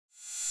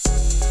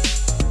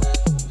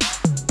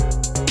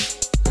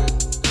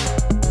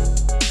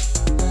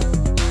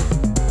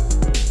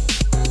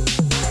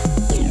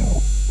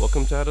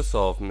to how to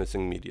solve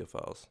missing media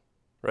files.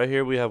 Right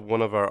here we have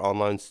one of our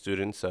online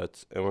student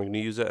sets, and we're going to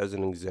use it as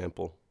an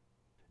example.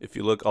 If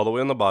you look all the way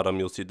on the bottom,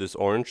 you'll see this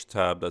orange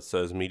tab that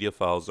says media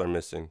files are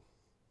missing.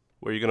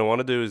 What you're going to want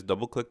to do is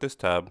double click this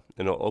tab,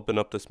 and it'll open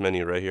up this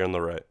menu right here on the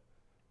right.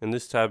 In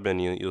this tab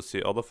menu, you'll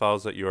see all the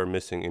files that you are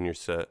missing in your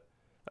set.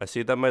 I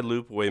see that my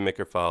loop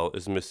Wavemaker file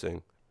is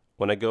missing.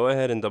 When I go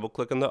ahead and double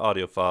click on the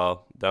audio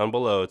file, down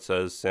below it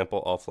says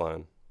sample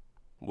offline.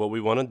 What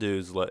we want to do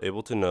is let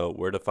Ableton know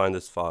where to find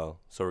this file.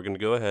 So we're going to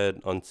go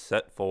ahead on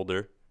set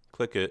folder,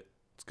 click it,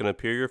 it's going to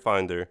appear your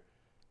finder.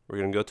 We're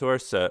going to go to our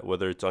set,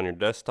 whether it's on your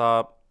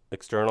desktop,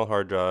 external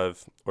hard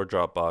drive, or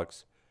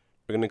Dropbox.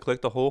 We're going to click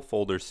the whole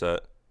folder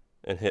set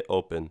and hit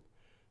open.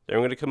 Then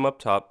we're going to come up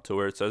top to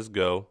where it says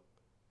go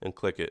and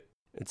click it.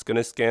 It's going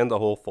to scan the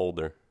whole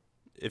folder.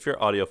 If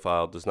your audio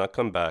file does not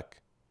come back,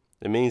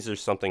 it means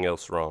there's something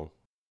else wrong.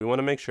 We want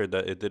to make sure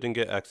that it didn't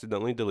get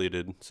accidentally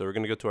deleted, so we're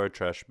going to go to our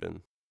trash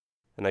bin.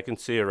 And I can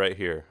see it right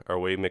here, our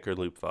Wavemaker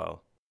loop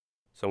file.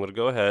 So I'm going to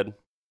go ahead,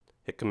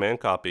 hit Command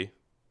Copy.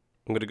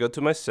 I'm going to go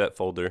to my set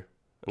folder.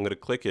 I'm going to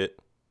click it.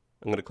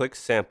 I'm going to click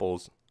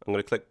Samples. I'm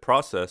going to click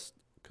Process,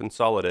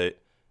 Consolidate,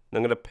 and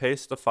I'm going to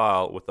paste the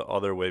file with the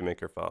other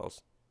Wavemaker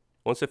files.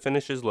 Once it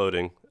finishes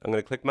loading, I'm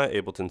going to click my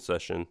Ableton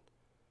session,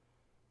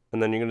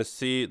 and then you're going to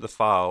see the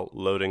file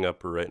loading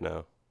up right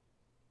now.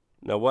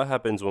 Now what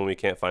happens when we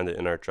can't find it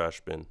in our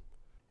trash bin?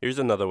 Here's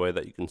another way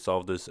that you can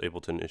solve this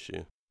Ableton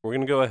issue. We're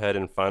going to go ahead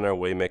and find our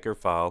Wavemaker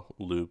file,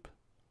 loop,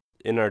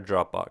 in our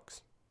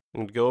Dropbox.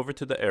 I'm going to go over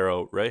to the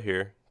arrow right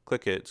here,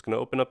 click it, it's going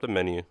to open up the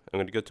menu. I'm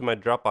going to go to my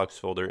Dropbox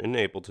folder in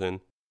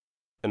Ableton,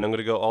 and I'm going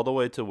to go all the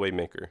way to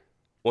Wavemaker.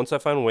 Once I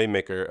find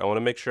Wavemaker, I want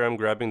to make sure I'm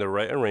grabbing the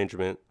right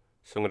arrangement,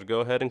 so I'm going to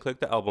go ahead and click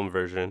the album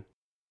version,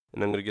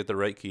 and I'm going to get the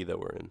right key that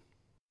we're in.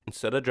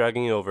 Instead of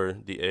dragging over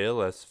the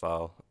ALS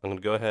file, I'm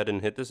going to go ahead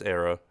and hit this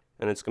arrow,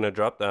 and it's going to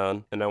drop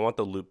down, and I want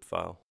the loop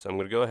file. So I'm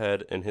going to go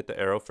ahead and hit the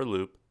arrow for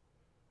loop,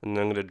 and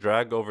then I'm going to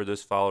drag over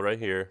this file right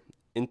here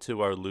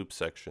into our loop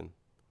section.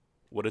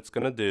 What it's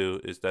going to do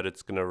is that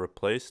it's going to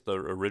replace the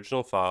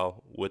original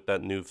file with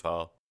that new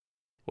file.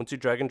 Once you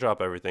drag and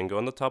drop everything, go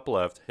on the top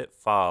left, hit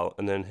File,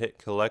 and then hit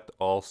Collect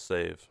All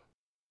Save.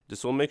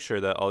 This will make sure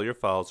that all your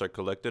files are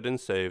collected and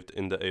saved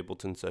in the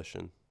Ableton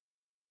session.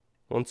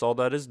 Once all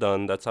that is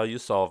done, that's how you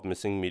solve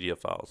missing media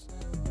files.